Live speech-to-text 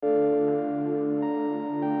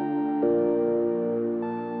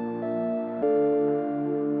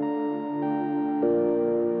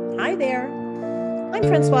there. I'm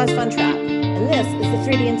Françoise Von Trapp, and this is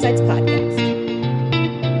the 3D Insights Podcast.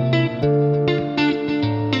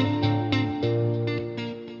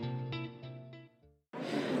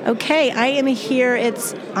 Okay, I am here.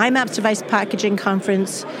 It's IMAPS Device Packaging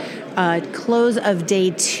Conference, close of day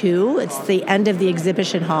 2. It's the end of the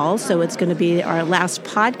exhibition hall, so it's going to be our last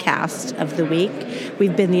podcast of the week.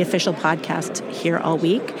 We've been the official podcast here all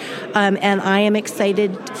week, and I am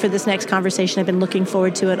excited for this next conversation. I've been looking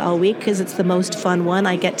forward to it all week because it's the most fun one.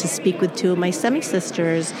 I get to speak with 2 of my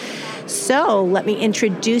semi-sisters. So let me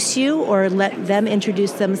introduce you, or let them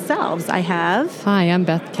introduce themselves. Hi, I'm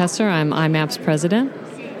Beth Kessler. I'm IMAPS president.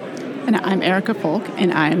 And I'm Erica Polk,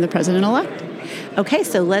 and I am the president-elect. Okay,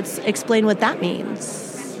 so let's explain what that means.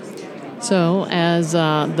 So as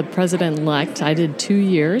the president-elect, I did 2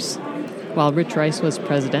 years while Rich Rice was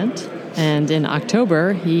president. And in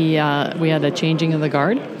October, we had a changing of the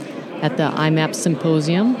guard. At the IMAPS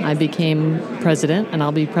Symposium, I became president, and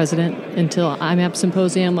I'll be president until IMAPS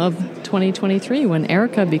Symposium of 2023 when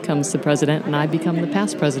Erica becomes the president and I become the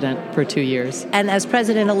past president for 2 years. And as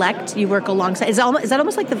president-elect, you work alongside. Is that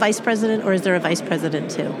almost like the vice president, or is there a vice president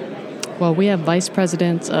too? Well, we have vice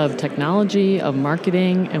presidents of technology, of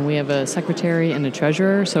marketing, and we have a secretary and a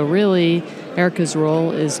treasurer. So really, Erica's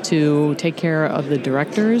role is to take care of the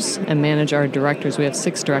directors and manage our directors. We have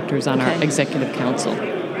 6 directors on our executive council.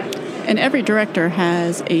 And every director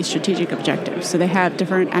has a strategic objective. So they have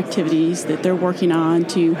different activities that they're working on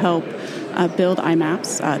to help build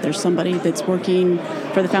IMAPS. There's somebody that's working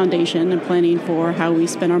for the foundation and planning for how we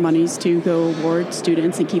spend our monies to go award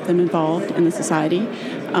students and keep them involved in the society.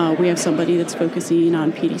 We have somebody that's focusing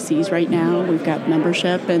on PDCs right now. We've got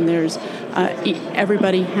membership, and there's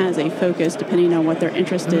everybody has a focus depending on what their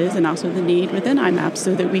interest is and also the need within IMAPS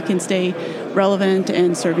so that we can stay relevant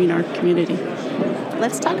and serving our community.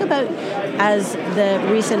 Let's talk about, as the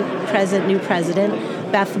recent new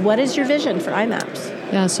president, Beth, what is your vision for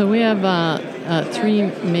IMAPS? Yeah, so we have 3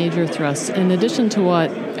 major thrusts. In addition to what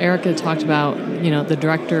Erica talked about, the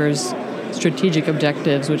directors' strategic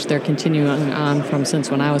objectives, which they're continuing on from since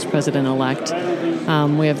when I was president-elect,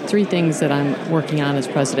 we have 3 things that I'm working on as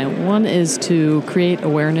president. One is to create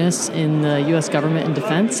awareness in the U.S. government and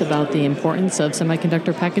defense about the importance of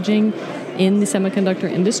semiconductor packaging in the semiconductor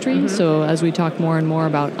industry. Mm-hmm. So as we talk more and more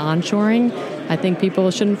about onshoring, I think people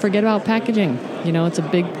shouldn't forget about packaging. It's a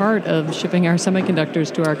big part of shipping our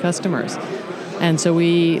semiconductors to our customers. And so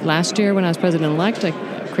last year when I was president-elect, I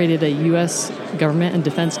created a U.S. Government and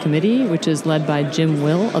Defense Committee, which is led by Jim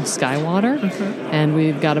Will of Skywater. Mm-hmm. And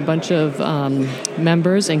we've got a bunch of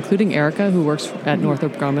members, including Erica, who works at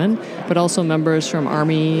Northrop Grumman, but also members from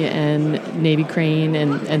Army and Navy Crane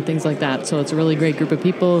and things like that. So it's a really great group of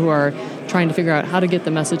people who are trying to figure out how to get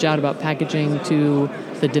the message out about packaging to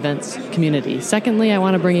the defense community. Secondly, I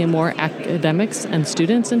want to bring in more academics and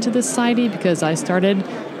students into this society because I started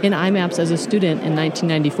in IMAPS as a student in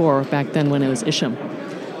 1994, back then when it was Isham.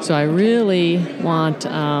 So I really want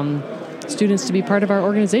students to be part of our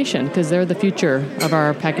organization because they're the future of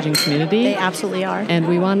our packaging community. They absolutely are. And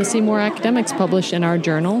we want to see more academics published in our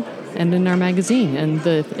journal and in our magazine. And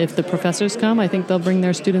if the professors come, I think they'll bring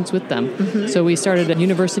their students with them. Mm-hmm. So we started a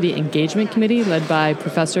university engagement committee led by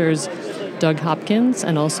professors Doug Hopkins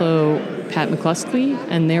and also Pat McCluskey,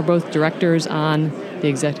 and they're both directors on the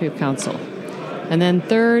executive council. And then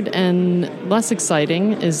third and less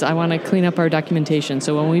exciting is I want to clean up our documentation.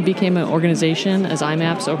 So when we became an organization as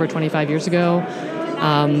IMAPS over 25 years ago,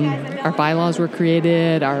 our bylaws were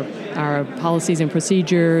created, our policies and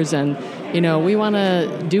procedures, and we want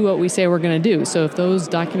to do what we say we're going to do. So if those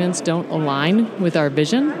documents don't align with our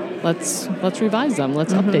vision, let's revise them,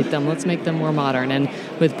 let's update them, let's make them more modern. And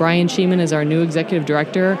with Brian Sheeman as our new executive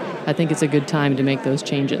director, I think it's a good time to make those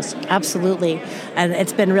changes. Absolutely. And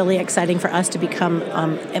it's been really exciting for us to become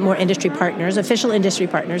more industry partners, official industry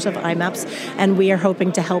partners of IMAPS, and we are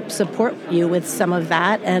hoping to help support you with some of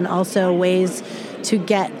that and also ways to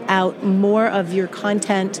get out more of your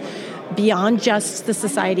content beyond just the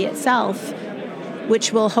society itself,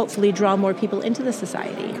 which will hopefully draw more people into the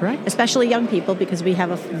society. Correct. Especially young people, because we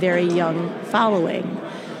have a very young following.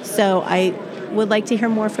 So I would like to hear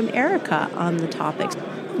more from Erica on the topics.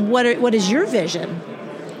 What is your vision?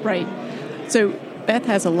 Right. So Beth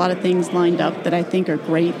has a lot of things lined up that I think are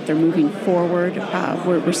great. They're moving forward.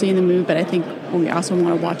 We're seeing them move, but I think we also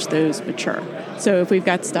want to watch those mature. So if we've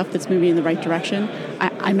got stuff that's moving in the right direction,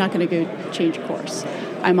 I'm not going to go change course.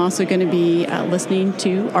 I'm also going to be listening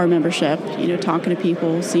to our membership, talking to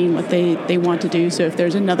people, seeing what they want to do. So if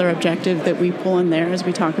there's another objective that we pull in there as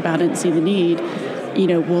we talk about it and see the need,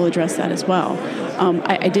 we'll address that as well.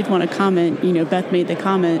 I did want to comment, Beth made the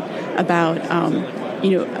comment about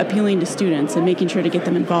appealing to students and making sure to get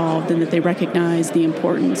them involved and that they recognize the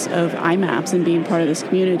importance of IMAPS and being part of this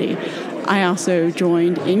community. I also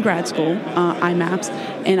joined in grad school IMAPS,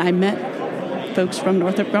 and I met folks from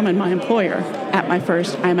Northrop Grumman, my employer, at my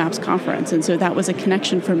first IMAPS conference. And so that was a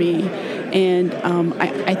connection for me. And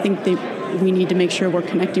I think we need to make sure we're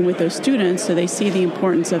connecting with those students so they see the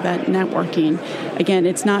importance of that networking. Again,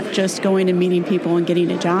 it's not just going and meeting people and getting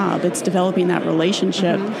a job. It's developing that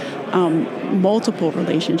relationship, multiple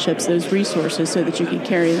relationships, those resources so that you can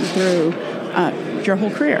carry them through your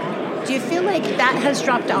whole career. Do you feel like that has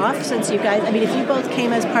dropped off since you guys, if you both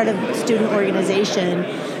came as part of the student organization,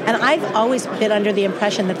 and I've always been under the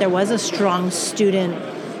impression that there was a strong student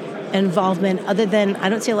involvement, other than I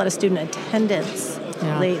don't see a lot of student attendance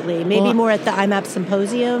lately. Maybe more at the IMAPS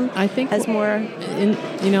symposium. I think has more.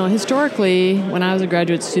 Historically, when I was a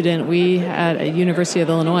graduate student, we at University of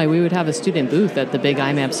Illinois, we would have a student booth at the big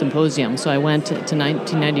IMAPS symposium. So I went to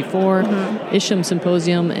 1994 Isham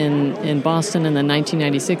Symposium in Boston, and then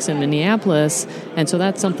 1996 in Minneapolis. And so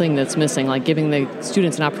that's something that's missing, like giving the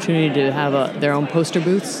students an opportunity to have their own poster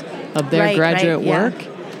booths of their graduate work.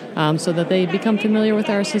 So that they become familiar with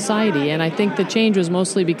our society. And I think the change was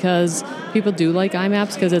mostly because people do like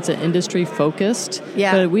IMAPS because it's an industry-focused.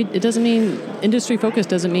 Yeah. But industry-focused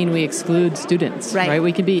doesn't mean we exclude students, right?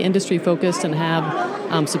 We can be industry-focused and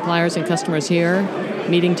have suppliers and customers here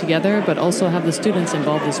meeting together, but also have the students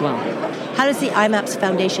involved as well. How does the IMAPS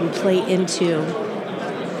Foundation play into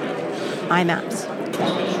IMAPS?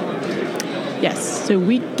 Yes, so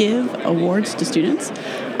we give awards to students.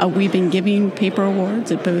 We've been giving paper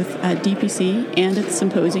awards at both DPC and at the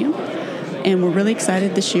symposium. And we're really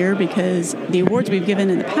excited this year because the awards we've given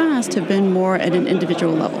in the past have been more at an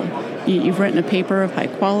individual level. You've written a paper of high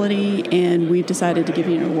quality, and we've decided to give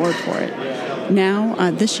you an award for it. Now,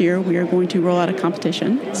 this year, we are going to roll out a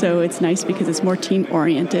competition. So it's nice because it's more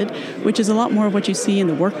team-oriented, which is a lot more of what you see in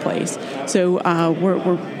the workplace. So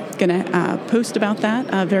we're going to post about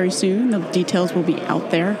that very soon. The details will be out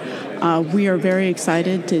there. We are very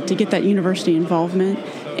excited to get that university involvement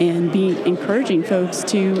and be encouraging folks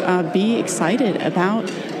to be excited about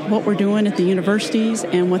what we're doing at the universities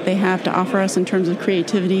and what they have to offer us in terms of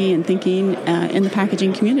creativity and thinking in the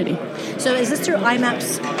packaging community. So is this through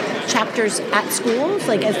IMAPS chapters at schools?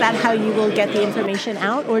 Is that how you will get the information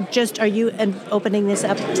out? Or just are you opening this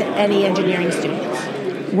up to any engineering students?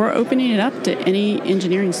 We're opening it up to any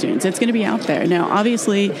engineering students. It's going to be out there. Now,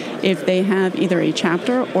 obviously, if they have either a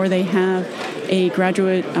chapter or they have a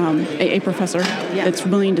graduate, a professor that's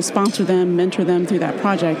willing to sponsor them, mentor them through that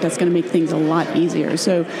project, that's going to make things a lot easier.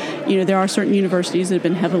 So, there are certain universities that have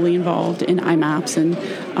been heavily involved in IMAPS,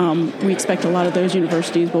 and we expect a lot of those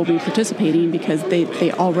universities will be participating because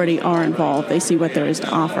they already are involved. They see what there is to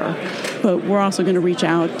offer. But we're also going to reach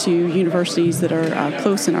out to universities that are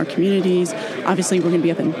close in our communities. Obviously, we're going to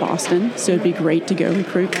be up in Boston, so it'd be great to go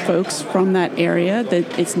recruit folks from that area,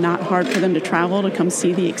 that it's not hard for them to travel to come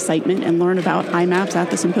see the excitement and learn about IMAPS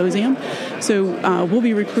at the symposium. So we'll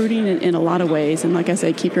be recruiting in a lot of ways, and like I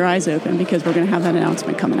said, keep your eyes open because we're going to have that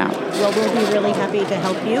announcement coming out. Well, we'll be really happy to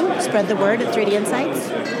help you spread the word at 3D Insights.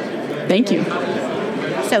 Thank you.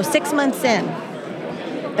 So 6 months in,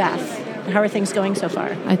 Beth, how are things going so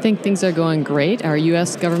far? I think things are going great. Our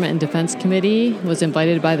U.S. Government and Defense Committee was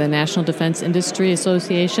invited by the National Defense Industry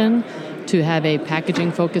Association to have a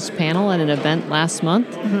packaging-focused panel at an event last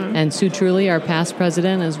month. And Sue Truly, our past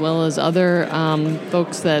president, as well as other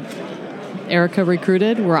folks that Erica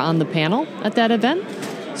recruited, were on the panel at that event.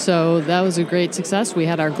 So that was a great success. We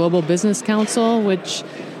had our Global Business Council, which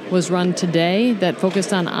was run today, that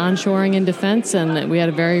focused on onshoring in defense, and we had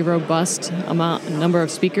a very robust number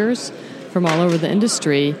of speakers from all over the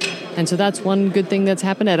industry. And so that's one good thing that's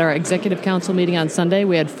happened. At our executive council meeting on Sunday,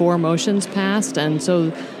 we had 4 motions passed. And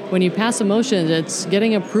so when you pass a motion, it's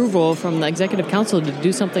getting approval from the executive council to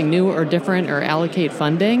do something new or different or allocate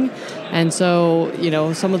funding. And so,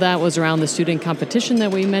 some of that was around the student competition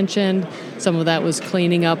that we mentioned. Some of that was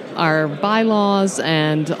cleaning up our bylaws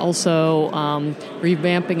and also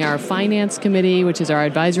revamping our finance committee, which is our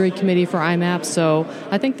advisory committee for IMAPS. So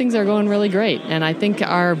I think things are going really great. And I think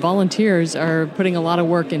our volunteers are putting a lot of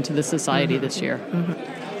work into the society this year.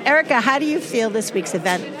 Erica, how do you feel this week's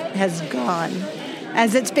event has gone?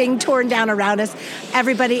 As it's being torn down around us,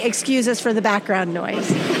 everybody excuse us for the background noise.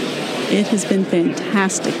 It has been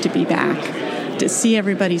fantastic to be back, to see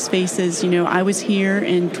everybody's faces. I was here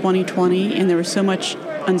in 2020, and there was so much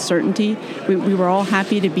uncertainty. We were all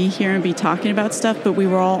happy to be here and be talking about stuff, but we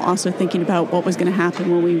were all also thinking about what was going to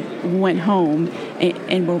happen when we went home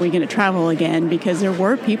and were we going to travel again, because there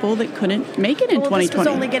were people that couldn't make it in 2020. This was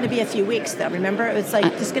only going to be a few weeks, though. Remember, it was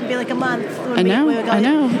like this is going to be like a month. I know.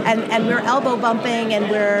 And we're elbow bumping, and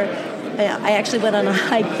I actually went on a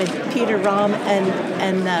hike with Peter Rahm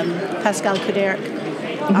and Pascal Kuderk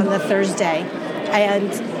on the Thursday,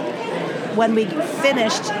 and when we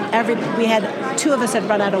finished, we had two of us had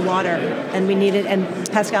run out of water, and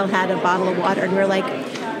Pascal had a bottle of water, and we were like,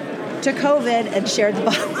 took COVID and shared the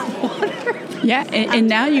bottle of water. Yeah, and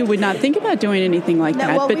now you would not think about doing anything like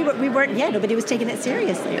that. Well, we weren't. Yeah, nobody was taking it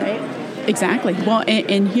seriously, right? Exactly. Well,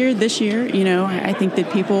 and here this year, I think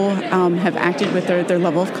that people have acted with their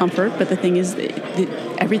level of comfort, but the thing is that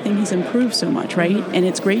everything has improved so much, right? And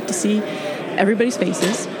it's great to see everybody's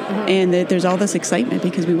faces, and that there's all this excitement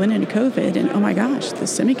because we went into COVID, and oh my gosh, the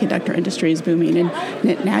semiconductor industry is booming,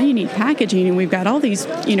 and now you need packaging, and we've got all these,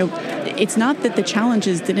 it's not that the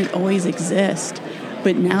challenges didn't always exist,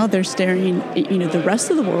 but now they're staring, the rest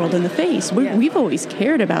of the world in the face. We've always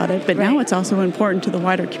cared about it, but now it's also important to the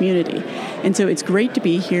wider community. And so it's great to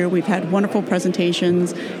be here. We've had wonderful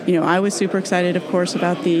presentations. I was super excited, of course,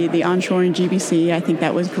 about the onshoring GBC. I think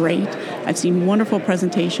that was great. I've seen wonderful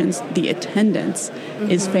presentations. The attendance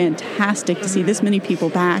is fantastic to see this many people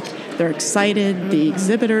back. They're excited. The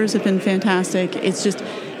exhibitors have been fantastic. It's just,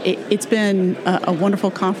 it's been a wonderful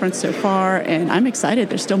conference so far, and I'm excited.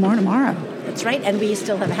 There's still more tomorrow. That's right, and we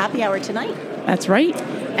still have a happy hour tonight. That's right.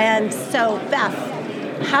 And so,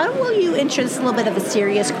 Beth, how will you answer this a little bit of a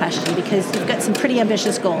serious question, because you've got some pretty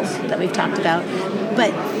ambitious goals that we've talked about,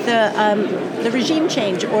 but the regime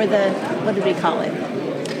change, or what did we call it?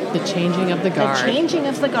 The changing of the guard. The changing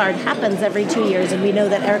of the guard happens every 2 years, and we know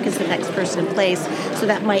that Erica's the next person in place, so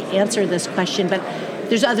that might answer this question, but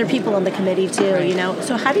there's other people on the committee too, right.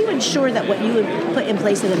 So how do you ensure that what you would put in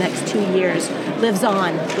place in the next 2 years lives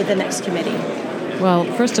on with the next committee? Well,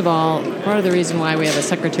 first of all, part of the reason why we have a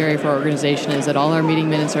secretary for our organization is that all our meeting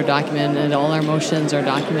minutes are documented and all our motions are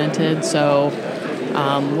documented. So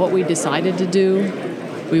what we decided to do,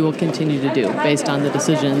 we will continue to do based on the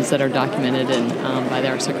decisions that are documented by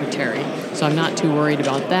our secretary. So I'm not too worried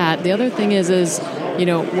about that. The other thing is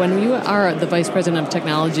when you are the vice president of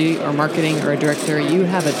technology or marketing or a director, you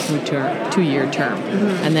have a 2-year term.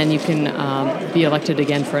 And then you can be elected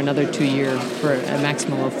again for another 2 years for a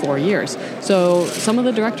maximum of 4 years. So some of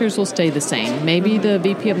the directors will stay the same. Maybe the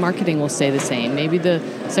VP of marketing will stay the same. Maybe the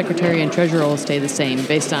secretary and treasurer will stay the same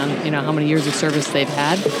based on how many years of service they've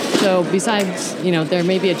had. So besides, there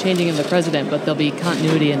may be a changing of the president, but there'll be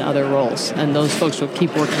continuity in other roles. And those folks will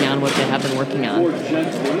keep working on what they have been working on.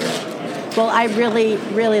 Well, I really,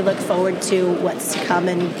 really look forward to what's to come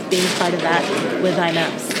and being part of that with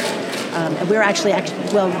IMAPS. And we're actually,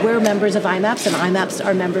 we're members of IMAPS, and IMAPS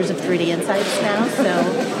are members of 3D Insights now. So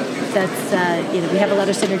that's, we have a lot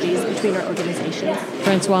of synergies between our organizations.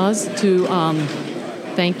 Francoise, to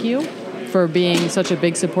thank you for being such a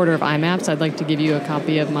big supporter of IMAPS. I'd like to give you a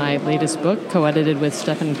copy of my latest book, co-edited with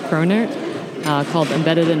Stefan Kroner, called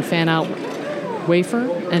Embedded and Fan-Out Wafer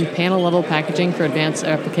and Panel-Level Packaging for Advanced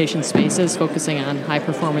Application Spaces, focusing on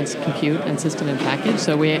high-performance compute and system and package.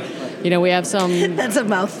 So we have some... That's a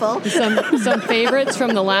mouthful. Some favorites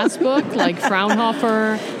from the last book, like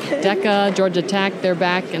Fraunhofer, DECA, Georgia Tech, they're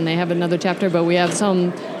back, and they have another chapter. But we have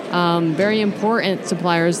some very important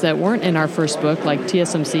suppliers that weren't in our first book, like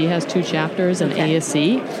TSMC has 2 chapters, and ASE,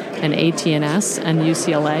 and AT&S, and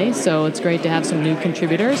UCLA. So it's great to have some new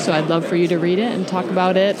contributors. So I'd love for you to read it and talk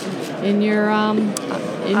about it in your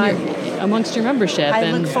amongst your membership.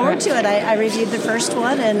 I look forward to it. I reviewed the first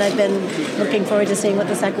one, and I've been looking forward to seeing what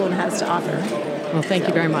the second one has to offer. Well, thank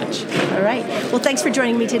you very much. All right. Well, thanks for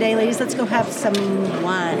joining me today, ladies. Let's go have some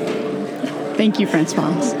wine. Thank you,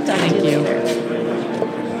 Francoise. Thank you. Later.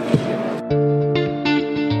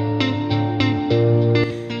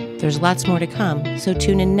 There's lots more to come, so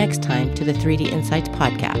tune in next time to the 3D Insights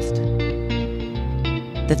podcast.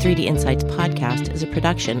 The 3D Insights podcast is a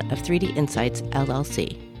production of 3D Insights,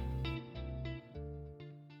 LLC.